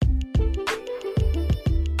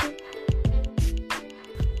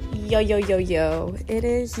Yo, yo, yo, yo. It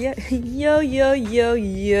is yo, yo, yo, yo,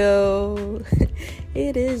 yo.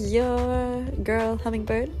 It is your girl,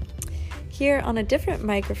 Hummingbird, here on a different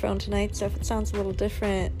microphone tonight. So if it sounds a little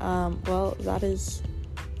different, well, that is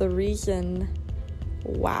the reason.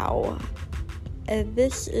 Wow.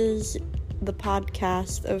 This is the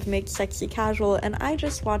podcast of Make Sexy Casual, and I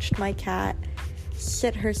just watched my cat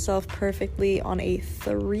sit herself perfectly on a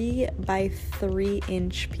 3x3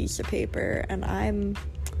 inch piece of paper, and I'm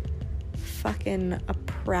fucking a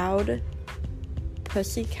proud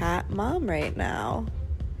pussycat mom right now.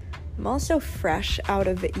 I'm also fresh out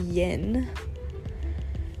of yin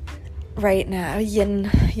right now, yin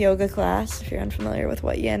yoga class, if you're unfamiliar with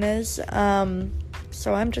what yin is.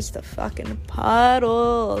 So I'm just a fucking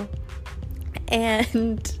puddle.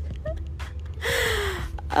 And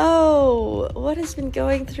oh, what has been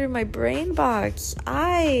going through my brain box?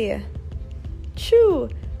 I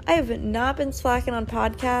have not been slacking on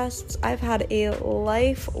podcasts. I've had a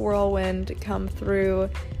life whirlwind come through,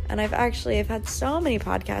 and I've had so many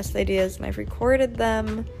podcast ideas, and I've recorded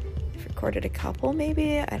them. I've recorded a couple,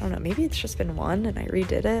 maybe. I don't know. Maybe it's just been one, and I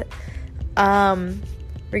redid it.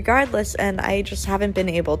 Regardless, and I just haven't been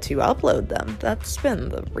able to upload them. That's been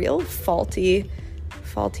the real faulty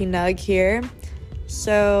nug here.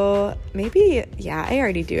 So maybe, yeah, I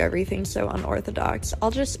already do everything so unorthodox. I'll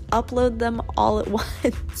just upload them all at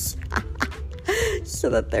once so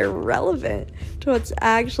that they're relevant to what's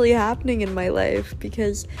actually happening in my life.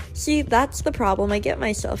 Because, see, that's the problem I get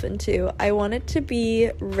myself into. I want it to be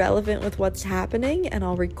relevant with what's happening, and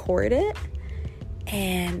I'll record it,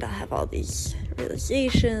 and I'll have all these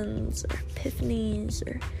realizations or epiphanies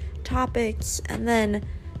or topics, and then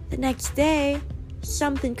the next day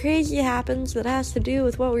something crazy happens that has to do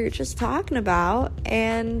with what we were just talking about,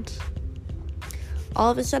 and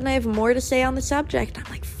all of a sudden I have more to say on the subject. I'm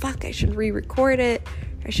like, fuck, I should re-record it,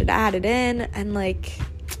 I should add it in, and like,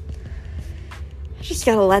 I just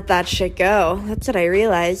gotta let that shit go. That's what I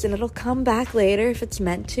realized, and it'll come back later if it's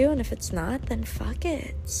meant to, and if it's not, then fuck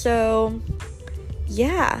it. So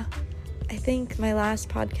yeah, I think my last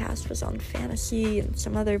podcast was on fantasy and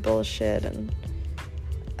some other bullshit, and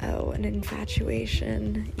an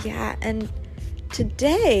infatuation. Yeah, and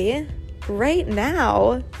today, right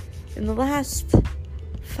now, in the last,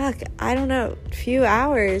 few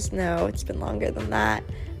hours, no, it's been longer than that,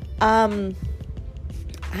 I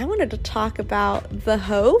wanted to talk about the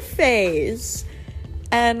hoe phase,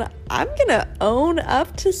 and I'm gonna own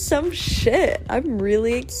up to some shit I'm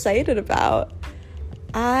really excited about.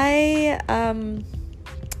 How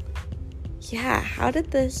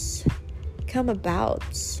did this come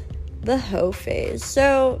about? The hoe phase.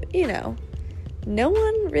 So, no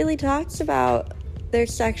one really talks about their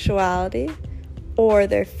sexuality or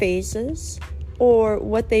their phases or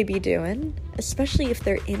what they be doing, especially if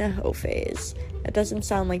they're in a hoe phase. It doesn't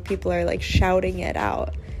sound like people are like shouting it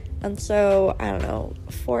out. And so, I don't know,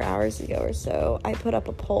 4 hours ago or so, I put up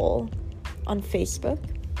a poll on Facebook.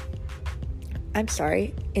 I'm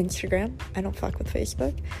sorry, Instagram. I don't fuck with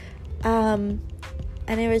Facebook.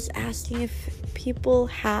 And it was asking if people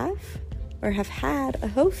have or have had a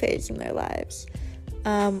hoe phase in their lives,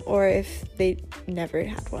 or if they never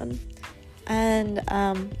had one. And,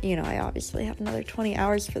 I obviously have another 20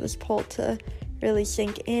 hours for this poll to really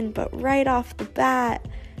sink in, but right off the bat,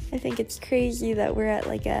 I think it's crazy that we're at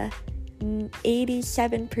like a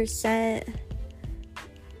 87%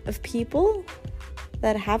 of people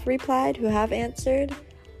that have replied, who have answered,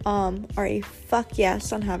 are a fuck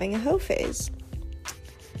yes on having a hoe phase.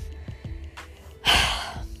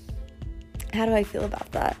 How do I feel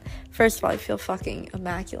about that? First of all, I feel fucking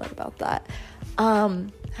immaculate about that.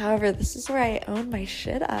 However, this is where I own my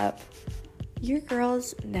shit up. Your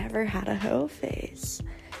girl's never had a hoe phase,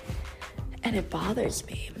 and it bothers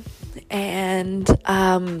me. And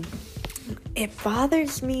it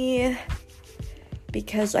bothers me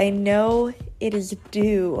because I know it is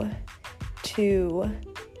due to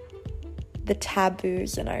the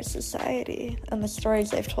taboos in our society and the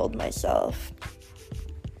stories I've told myself.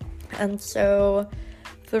 And so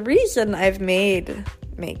the reason I've made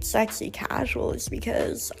Make Sexy Casual is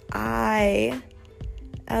because I,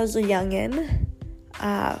 as a youngin',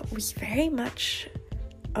 was very much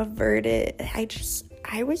averted. I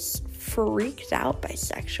was freaked out by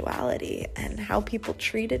sexuality and how people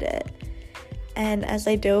treated it. And as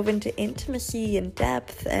I dove into intimacy and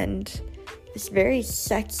depth and this very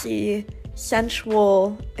sexy,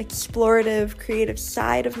 sensual, explorative, creative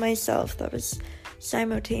side of myself that was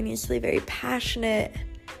simultaneously very passionate,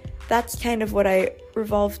 that's kind of what I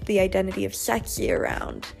revolved the identity of sexy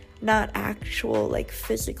around. not actual, like,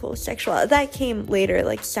 physical sexual. That came later,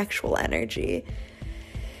 like, sexual energy.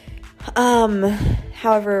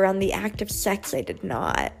 However, around the act of sex, I did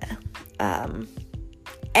not.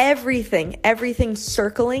 Everything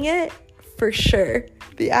circling it, for sure.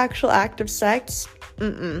 The actual act of sex,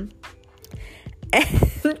 And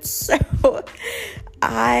so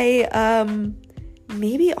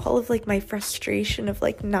maybe all of, like, my frustration of,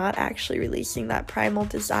 like, not actually releasing that primal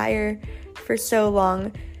desire for so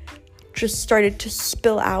long just started to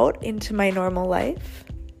spill out into my normal life,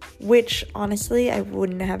 which, honestly, I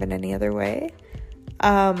wouldn't have in any other way,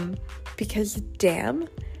 because, damn,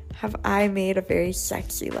 have I made a very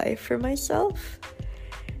sexy life for myself.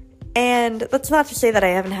 And that's not to say that I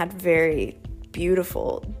haven't had very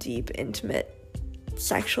beautiful, deep, intimate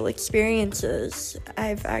sexual experiences.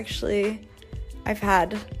 I've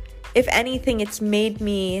had, if anything, it's made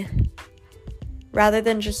me, rather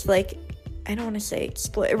than just, like, I don't want to say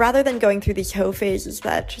explode, rather than going through these hoe phases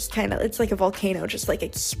that just kind of, it's like a volcano just, like,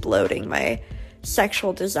 exploding my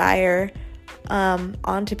sexual desire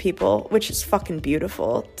onto people, which is fucking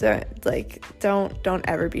beautiful. Don't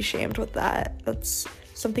ever be shamed with that. That's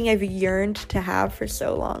something I've yearned to have for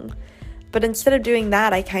so long. But instead of doing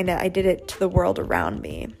that, I did it to the world around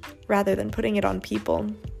me rather than putting it on people.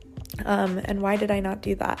 And why did I not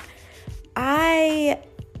do that? I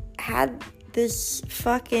had this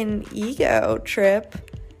fucking ego trip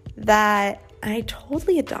that I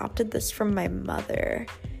totally adopted this from my mother.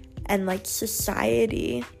 And, like,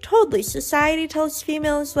 society tells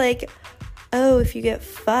females, like, oh, if you get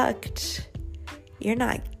fucked, you're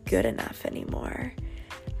not good enough anymore.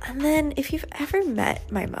 And then if you've ever met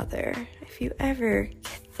my mother, if you ever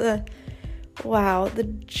get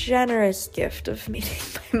the generous gift of meeting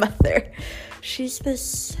my mother, she's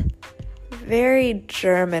this very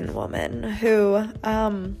German woman who,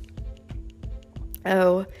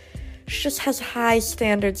 she just has high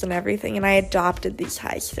standards and everything, and I adopted these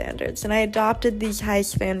high standards. And I adopted these high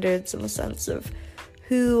standards in the sense of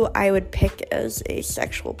who I would pick as a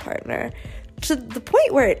sexual partner, to the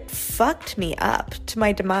point where it fucked me up to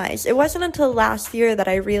my demise. It wasn't until last year that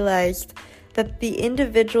I realized that the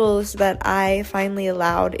individuals that I finally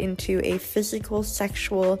allowed into a physical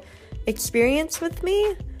sexual experience with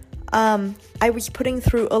me, I was putting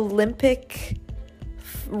through Olympic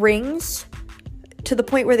rings to the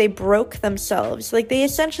point where they broke themselves. Like, they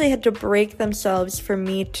essentially had to break themselves for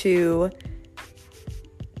me to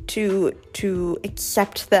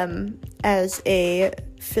accept them as a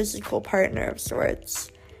physical partner of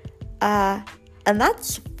sorts. And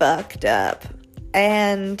that's fucked up.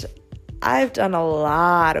 And I've done a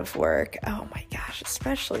lot of work. Oh my gosh,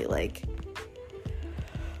 especially, like,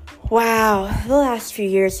 wow, the last few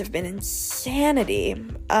years have been insanity.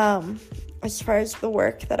 As far as the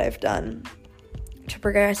work that I've done to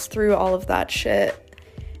progress through all of that shit.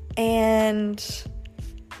 And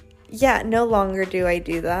yeah, no longer do I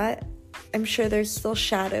do that. I'm sure there's still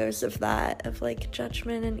shadows of that, of, like,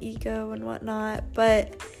 judgment and ego and whatnot,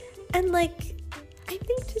 and, like, I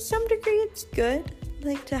think to some degree it's good,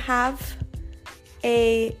 like, to have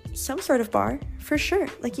some sort of bar, for sure.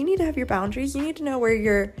 Like, you need to have your boundaries, you need to know where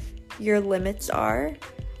your limits are,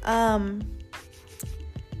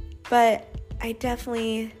 but I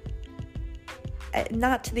definitely,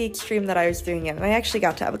 not to the extreme that I was doing it. And I actually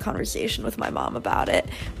got to have a conversation with my mom about it,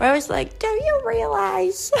 where I was like, do you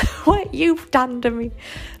realize what you've done to me?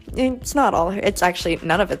 It's not all her. It's actually,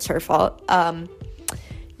 none of it's her fault.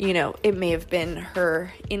 It may have been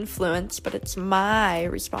her influence, but it's my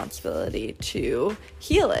responsibility to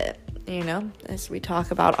heal it, as we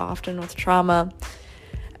talk about often with trauma.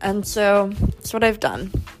 And so that's what I've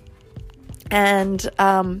done. And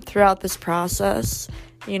throughout this process,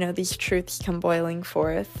 these truths come boiling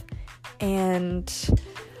forth, and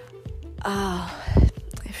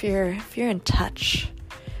if you're in touch,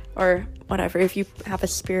 or whatever, if you have a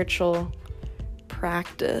spiritual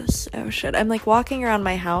practice, I'm, like, walking around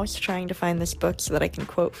my house trying to find this book so that I can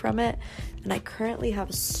quote from it, and I currently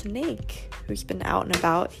have a snake who's been out and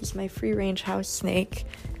about. He's my free-range house snake,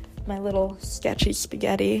 my little sketchy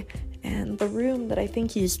spaghetti, and the room that I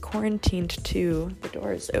think he's quarantined to, the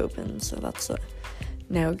door is open, so that's a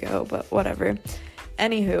no-go, but whatever.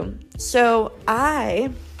 Anywho, so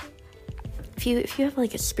if you have,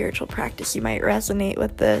 like, a spiritual practice, you might resonate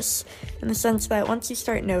with this, in the sense that once you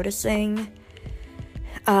start noticing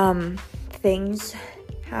things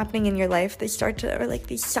happening in your life, they start to, or, like,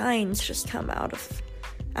 these signs just come out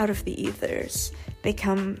of the ethers. They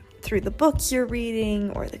come through the books you're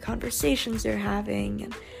reading, or the conversations you're having,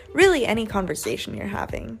 and really any conversation you're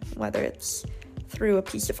having, whether it's through a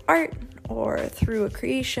piece of art, or through a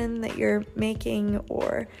creation that you're making,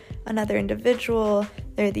 or another individual.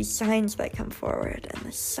 There are these signs that come forward, and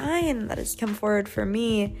the sign that has come forward for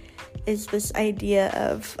me is this idea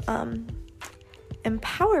of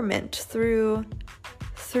empowerment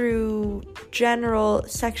through general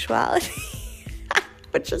sexuality,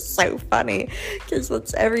 which is so funny because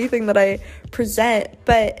that's everything that I present,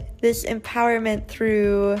 but this empowerment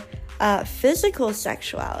through physical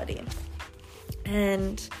sexuality.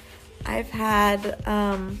 And I've had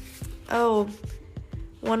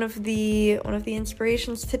one of the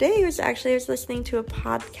inspirations today was actually I was listening to a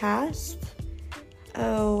podcast.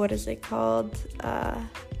 What is it called?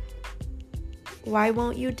 Why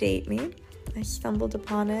Won't You Date Me? I stumbled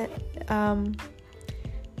upon it.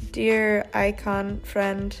 Dear icon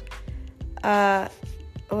friend,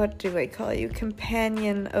 what do I call you?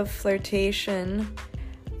 Companion of flirtation.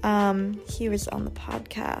 He was on the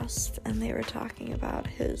podcast and they were talking about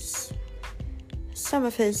some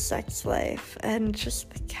of his sex life and just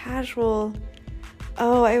the casual.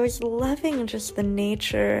 I was loving just the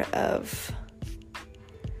nature of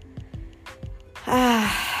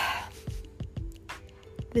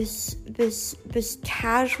this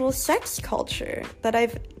casual sex culture that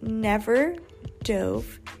I've never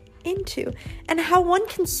dove into, and how one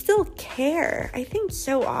can still care. I think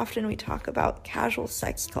so often we talk about casual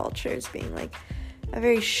sex culture as being like a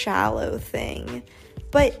very shallow thing,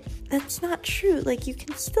 but that's not true. Like, you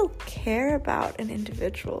can still care about an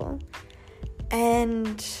individual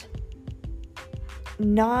and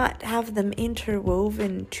not have them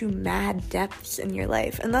interwoven to mad depths in your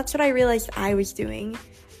life. And that's what I realized I was doing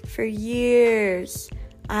for years.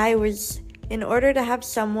 In order to have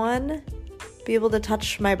someone be able to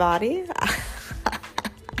touch my body,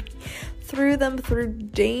 threw them through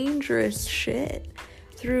dangerous shit,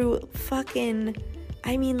 through fucking,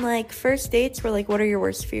 first dates were like, what are your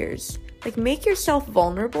worst fears? Like, make yourself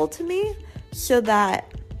vulnerable to me so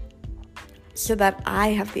that I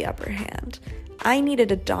have the upper hand. I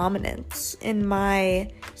needed a dominance in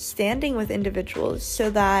my standing with individuals so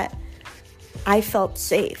that I felt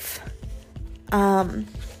safe.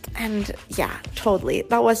 And yeah, totally.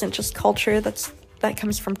 That wasn't just culture. That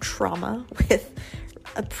comes from trauma with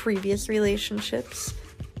previous relationships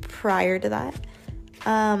prior to that.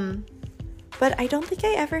 But I don't think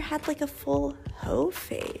I ever had like a full hoe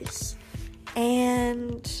phase.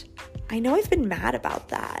 And I know I've been mad about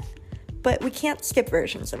that. But we can't skip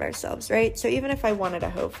versions of ourselves, right? So even if I wanted a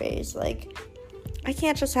hoe phase, like, I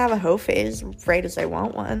can't just have a hoe phase right as I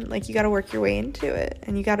want one. Like, you gotta work your way into it.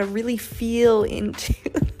 And you gotta really feel into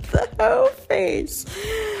the hoe phase.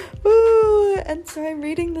 Ooh. And so I'm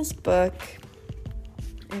reading this book.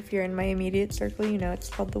 If you're in my immediate circle, you know it's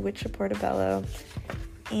called The Witch of Portobello.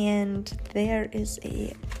 And there is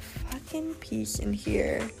a fucking piece in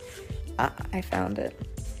here. I found it.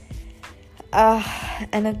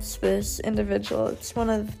 And it's this individual, it's one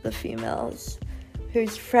of the females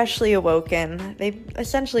who's freshly awoken. They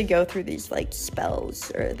essentially go through these, like,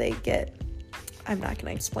 spells, or they get, I'm not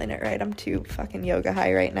gonna explain it right, I'm too fucking yoga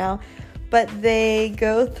high right now, but they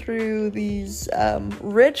go through these,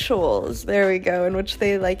 rituals, there we go, in which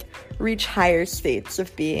they, like, reach higher states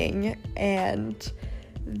of being, and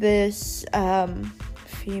this,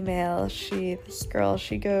 female, this girl,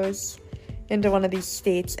 she goes into one of these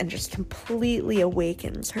states and just completely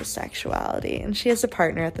awakens her sexuality. And she has a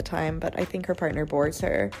partner at the time, but I think her partner bores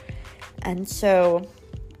her. And so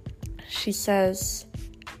she says,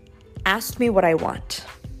 ask me what I want.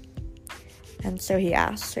 And so he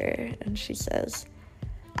asks her, and she says,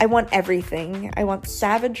 I want everything. I want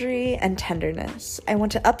savagery and tenderness. I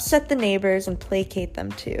want to upset the neighbors and placate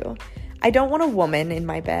them too. I don't want a woman in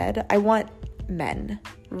my bed. I want men,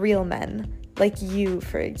 real men. Like you,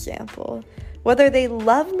 for example. Whether they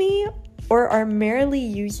love me or are merely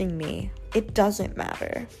using me, it doesn't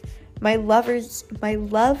matter. My love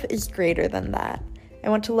is greater than that. I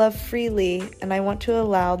want to love freely, and I want to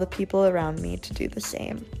allow the people around me to do the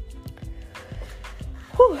same.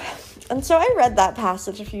 Whew. And so I read that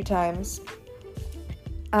passage a few times.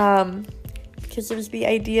 Because it was the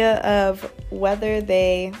idea of whether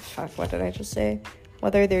what did I just say?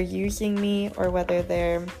 Whether they're using me or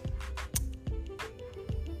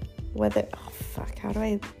how do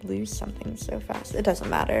I lose something so fast? It doesn't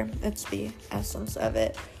matter. It's the essence of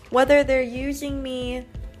it. Whether they're using me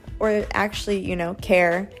or actually,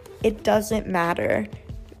 care, it doesn't matter,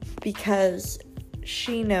 because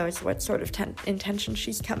she knows what sort of intention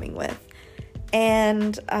she's coming with.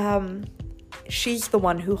 And she's the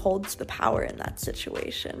one who holds the power in that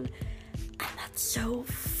situation. And that's so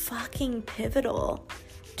fucking pivotal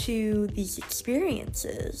to these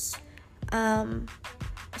experiences.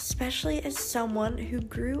 Especially as someone who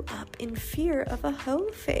grew up in fear of a hoe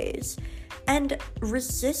phase and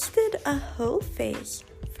resisted a hoe phase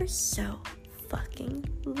for so fucking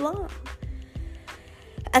long.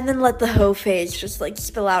 And then let the hoe phase just, like,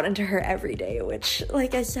 spill out into her everyday, which,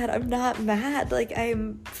 like I said, I'm not mad. Like, I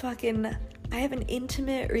have an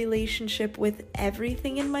intimate relationship with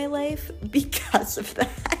everything in my life because of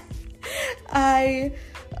that. I,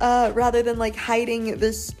 rather than, like, hiding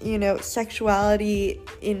this, you know, sexuality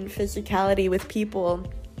in physicality with people,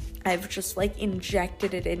 I've just, like,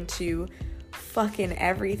 injected it into fucking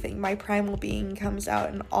everything. My primal being comes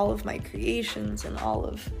out in all of my creations and all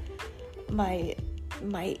of my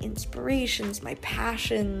inspirations, my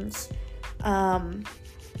passions. I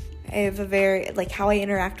have a very, like, how I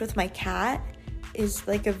interact with my cat is,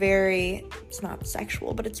 like, a very, it's not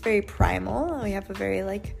sexual, but it's very primal. We have a very,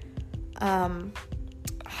 like,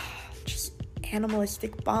 just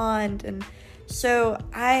animalistic bond, and so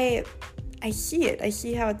I see it. I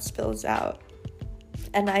see how it spills out,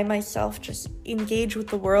 and I myself just engage with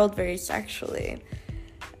the world very sexually,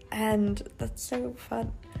 and that's so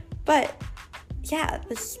fun. But yeah,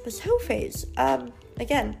 this hoe phase,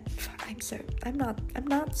 again, I'm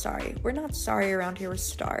not sorry. We're not sorry around here, we're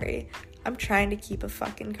starry. I'm trying to keep a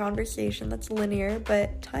fucking conversation that's linear,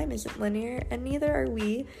 but time isn't linear, and neither are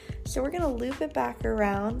we, so we're gonna loop it back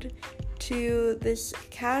around to this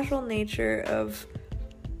casual nature of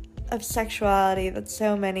sexuality that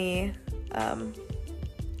so many,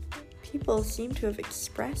 people seem to have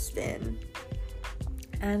expressed in,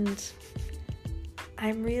 and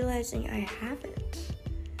I'm realizing I haven't.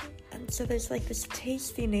 And so there's, like, this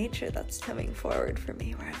tasty nature that's coming forward for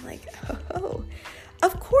me where I'm like, oh,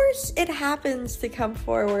 of course it happens to come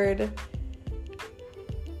forward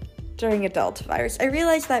during a Delta virus. I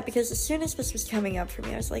realized that because as soon as this was coming up for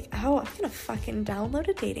me, I was like, oh, I'm gonna fucking download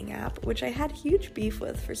a dating app, which I had huge beef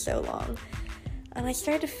with for so long. And I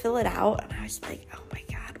started to fill it out, and I was like, oh my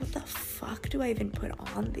god, what the fuck do I even put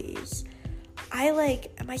on these?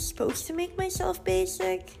 Am I supposed to make myself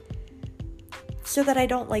basic so that I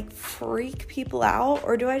don't, like, freak people out?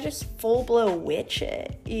 Or do I just full-blow witch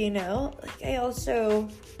it, you know? Like, I also...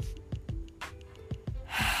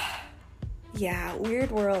 yeah,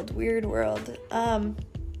 weird world. I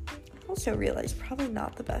also realized probably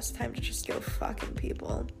not the best time to just go fucking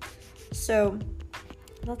people. So,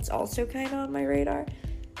 that's also kind of on my radar.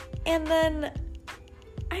 And then,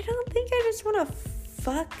 I don't think I just want to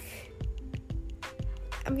fuck...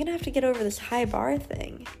 I'm gonna have to get over this high bar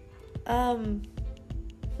thing.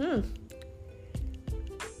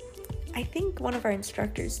 I think one of our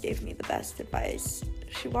instructors gave me the best advice.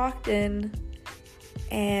 She walked in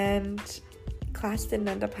and class didn't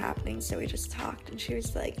end up happening, so we just talked, and she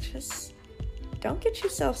was like, just don't get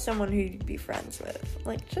yourself someone who you'd be friends with.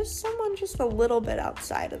 Like, just someone just a little bit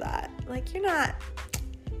outside of that. Like, you're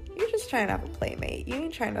just trying to have a playmate. You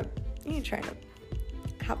ain't trying to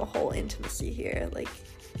have a whole intimacy here. Like,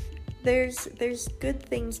 there's good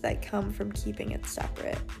things that come from keeping it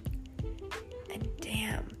separate. And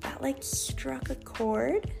damn, that, like, struck a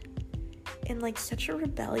chord in, like, such a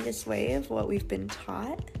rebellious way of what we've been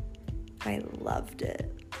taught. I loved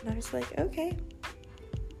it. And I was like, okay,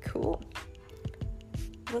 cool.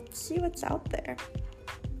 Let's see what's out there.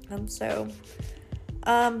 And so,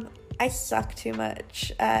 I suck too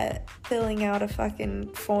much at filling out a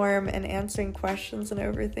fucking form and answering questions and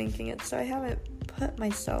overthinking it, so I haven't put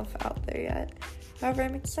myself out there yet. However,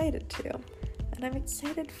 I'm excited to. And I'm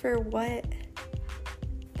excited for what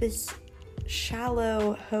this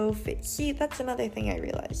shallow hoe phase... See, that's another thing I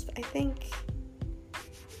realized. I think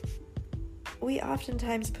we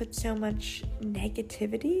oftentimes put so much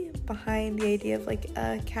negativity behind the idea of, like,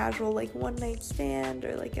 a casual, like, one-night stand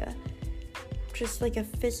or, like, just a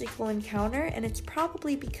physical encounter, and it's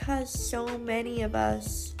probably because so many of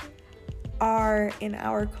us are, in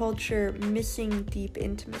our culture, missing deep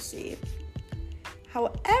intimacy.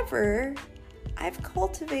 However, I've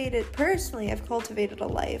cultivated a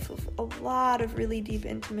life of a lot of really deep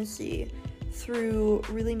intimacy through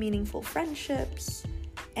really meaningful friendships,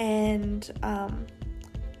 and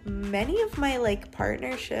many of my, like,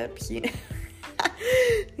 partnerships, you know,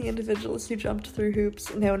 the individuals who jumped through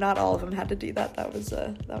hoops. No, not all of them had to do that. That was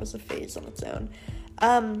a phase on its own.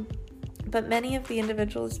 But many of the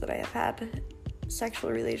individuals that I have had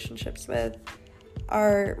sexual relationships with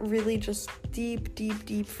are really just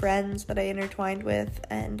deep friends that I intertwined with,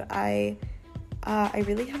 and I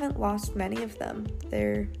really haven't lost many of them.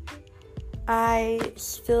 I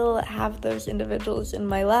still have those individuals in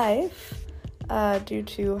my life due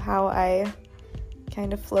to how I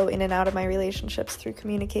kind of flow in and out of my relationships through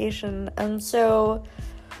communication. And so,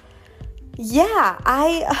 yeah,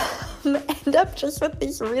 I end up just with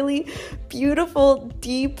these really beautiful,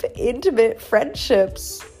 deep, intimate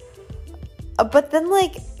friendships. But then,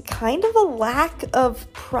 like, kind of a lack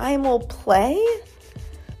of primal play,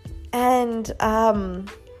 and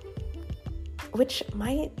which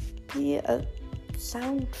might be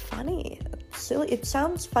sound funny, silly. It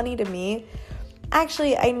sounds funny to me.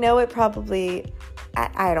 Actually, I know it probably,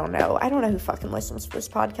 I don't know who fucking listens to this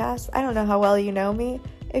podcast. I don't know how well you know me.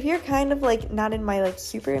 If you're kind of like not in my like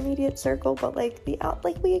super immediate circle, but like the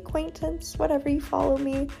likely acquaintance, whatever, you follow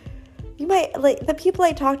me, you might, like, the people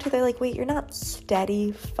I talk to, they're like, wait, you're not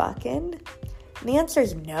steady fucking? And the answer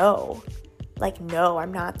is no. Like, no,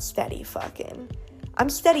 I'm not steady fucking.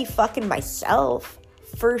 I'm steady fucking myself,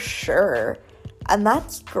 for sure. And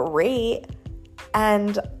that's great.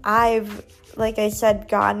 And I've, like I said,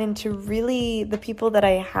 gotten into really the people that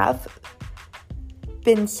I have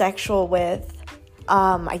been sexual with.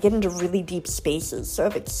 I get into really deep spaces. So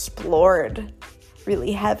I've explored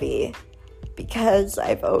really heavy, because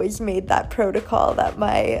I've always made that protocol that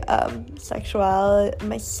my sexual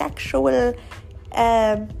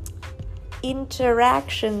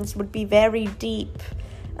interactions would be very deep.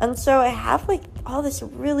 And so I have like all this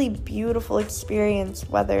really beautiful experience,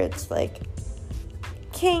 whether it's like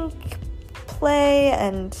kink play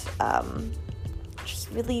and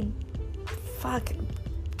just really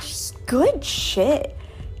just good shit,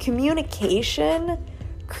 communication,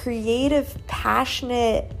 creative,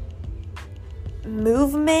 passionate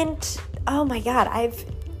movement. Oh my god, I've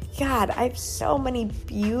so many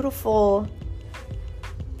beautiful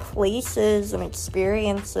places and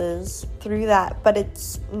experiences through that, but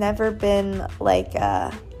it's never been like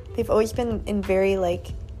they've always been in very like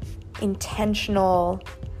intentional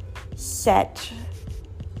set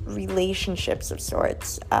relationships of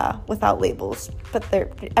sorts, without labels, but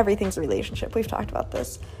everything's a relationship. We've talked about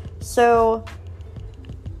this. So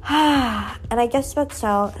and I guess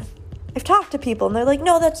I've talked to people and they're like,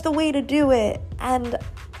 no, that's the way to do it. And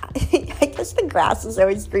I guess the grass is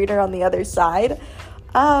always greener on the other side.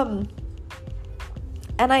 And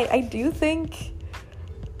I do think,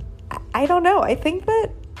 I don't know, I think that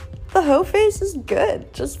the hoe phase is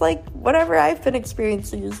good. Just like whatever I've been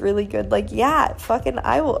experiencing is really good. Like, yeah, fucking,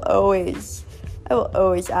 I will always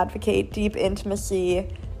advocate deep intimacy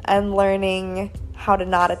and learning how to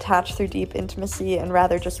not attach through deep intimacy and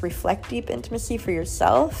rather just reflect deep intimacy for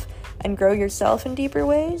yourself and grow yourself in deeper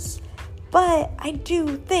ways. But I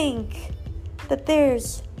do think that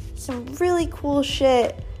there's some really cool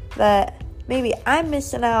shit that maybe I'm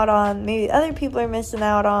missing out on, maybe other people are missing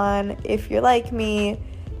out on, if you're like me,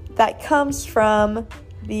 that comes from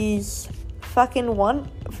these fucking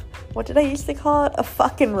what did I used to call it? A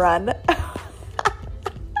fucking run.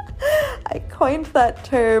 I coined that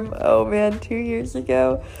term, 2 years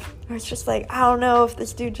ago. I was just like, I don't know if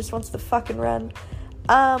this dude just wants to fucking run.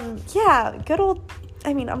 Yeah, good old,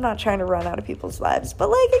 I mean, I'm not trying to run out of people's lives, but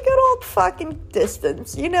like a good old fucking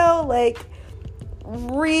distance, you know, like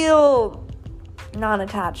real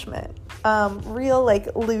non-attachment, real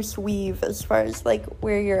like loose weave as far as like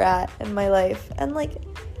where you're at in my life. And like,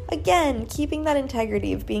 again, keeping that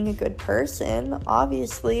integrity of being a good person,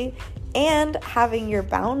 obviously, and having your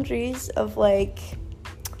boundaries of like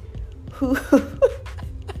who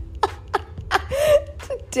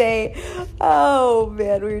today, oh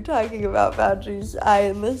man, we were talking about boundaries, I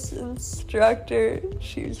and this instructor,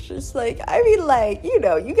 she was just like, I mean, like, you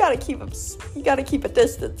know, you gotta keep a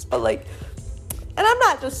distance, but like, and I'm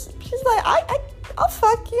not just, she's like, I'll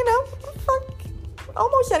fuck, you know, I'll fuck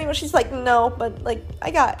almost anyone. She's like, no, but like,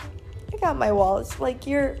 I got my walls, like,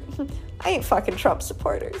 I ain't fucking Trump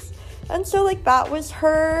supporters. And so like, that was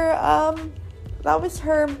her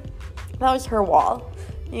wall,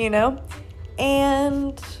 you know.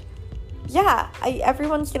 And yeah,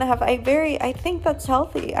 everyone's gonna have, I think that's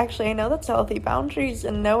healthy. Actually, I know that's healthy. Boundaries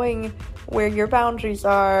and knowing where your boundaries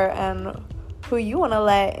are and who you want to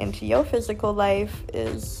let into your physical life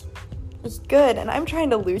is good. And I'm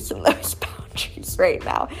trying to loosen those boundaries right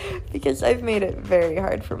now because I've made it very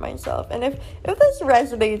hard for myself. And if this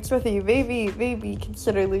resonates with you, maybe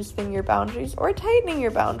consider loosening your boundaries or tightening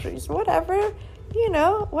your boundaries, whatever, you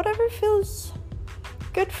know, whatever feels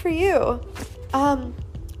good for you.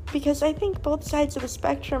 Because I think both sides of the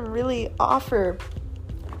spectrum really offer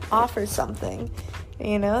something,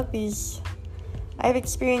 you know. I've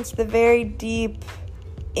experienced the very deep,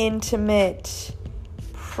 intimate,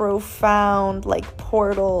 profound, like,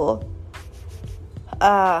 portal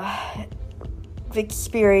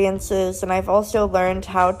experiences, and I've also learned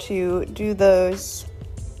how to do those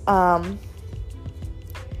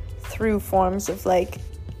through forms of like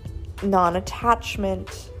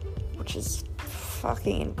non-attachment, which is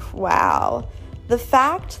fucking wow. The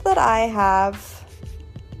fact that I have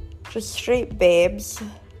just straight babes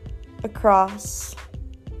across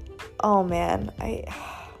oh man, I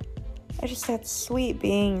just had sweet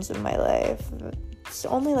beings in my life. It's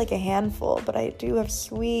only like a handful, but I do have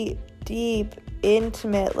sweet, deep,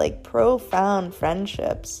 intimate, like profound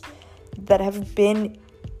friendships that have been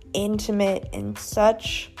intimate in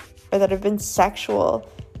such, or that have been sexual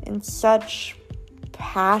in such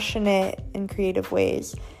passionate and creative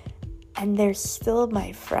ways, and they're still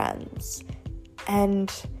my friends,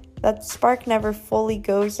 and that spark never fully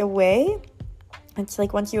goes away. It's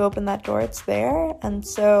like once you open that door, it's there. And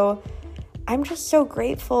so I'm just so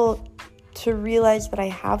grateful to realize that I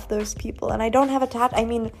have those people, and I don't have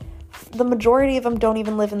the majority of them don't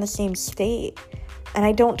even live in the same state, and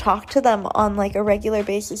I don't talk to them on like a regular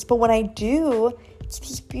basis, but when I do, it's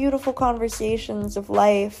these beautiful conversations of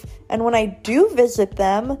life. And when I do visit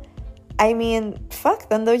them,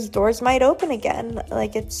 then those doors might open again.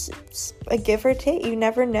 Like it's a give or take, you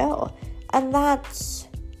never know. And that's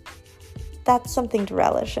something to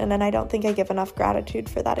relish in, and I don't think I give enough gratitude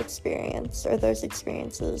for that experience, or those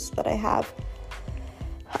experiences that I have.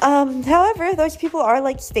 However, those people are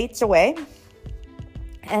like states away,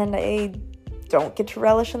 and I don't get to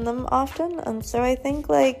relish in them often. And so I think,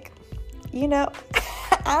 like,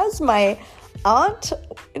 as my aunt,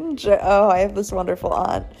 I have this wonderful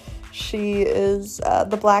aunt. She is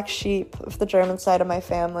the black sheep of the German side of my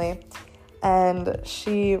family, and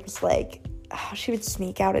she was like, she would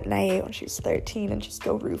sneak out at night when she was 13 and just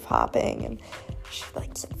go roof hopping, and she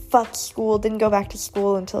like said fuck school, didn't go back to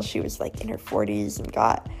school until she was like in her 40s and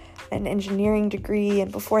got an engineering degree,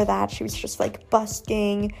 and before that she was just like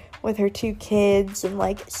busking with her 2 kids and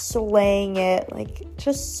like slaying it, like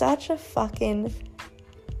just such a fucking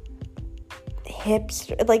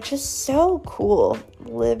hipster, like just so cool.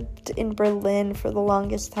 Lived in Berlin for the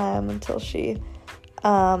longest time until she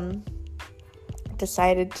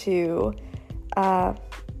decided to I'm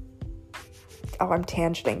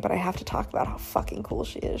tangenting, but I have to talk about how fucking cool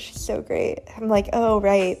she is. She's so great. I'm like, oh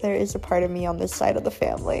right, there is a part of me on this side of the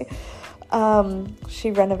family. She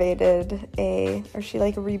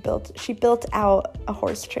built out a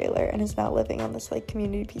horse trailer and is now living on this like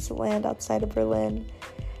community piece of land outside of Berlin.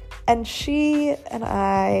 And she and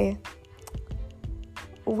I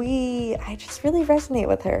just really resonate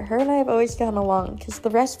with her. Her and I have always gotten along, because the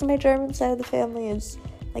rest of my German side of the family is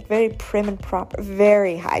like very prim and proper,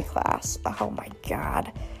 very high class. Oh my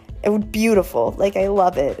god, it was beautiful. Like, I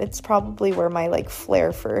love it. It's probably where my like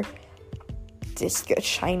flair for disco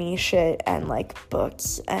shiny shit and like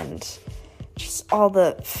books and just all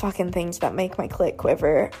the fucking things that make my clit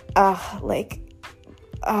quiver. Wow,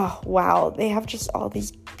 they have just all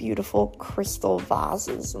these beautiful crystal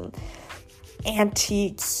vases and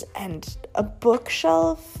antiques and a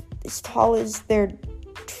bookshelf as tall as their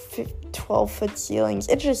 12-foot ceilings.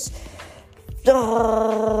 It just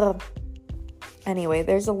anyway,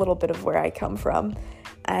 there's a little bit of where I come from,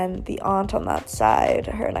 and the aunt on that side,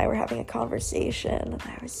 her and I were having a conversation,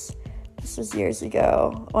 and this was years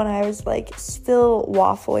ago when I was like still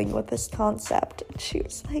waffling with this concept, and she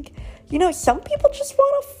was like, some people just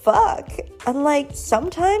want to fuck, and like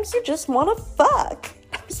sometimes you just want to fuck.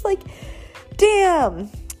 I was like,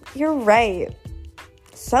 damn, you're right.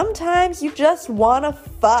 Sometimes you just want to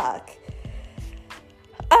fuck.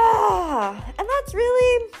 And that's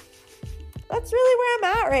really where I'm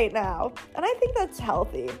at right now. And I think that's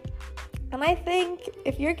healthy. And I think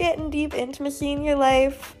if you're getting deep intimacy in your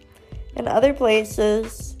life in other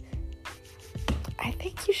places, I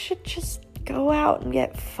think you should just go out and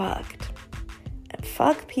get fucked. And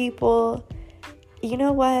fuck people. You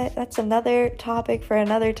know what? That's another topic for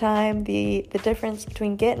another time. The difference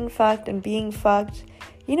between getting fucked and being fucked.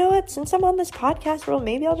 You know what? Since I'm on this podcast world,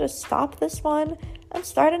 maybe I'll just stop this one and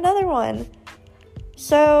start another one.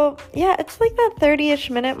 So, yeah, it's like that 30-ish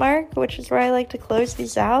minute mark, which is where I like to close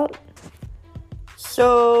these out.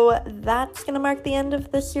 So that's going to mark the end of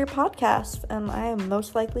this year podcast, and I am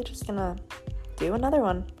most likely just going to do another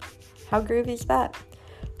one. How groovy is that?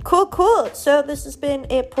 Cool. So this has been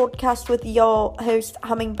a podcast with your host,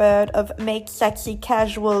 Hummingbird, of Make Sexy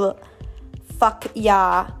Casual. Fuck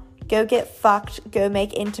yeah. Go get fucked, go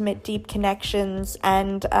make intimate, deep connections,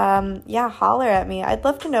 and, holler at me. I'd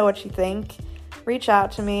love to know what you think. Reach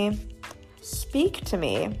out to me. Speak to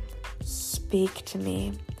me.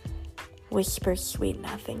 Whisper sweet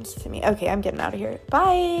nothings to me. Okay, I'm getting out of here.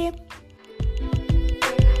 Bye!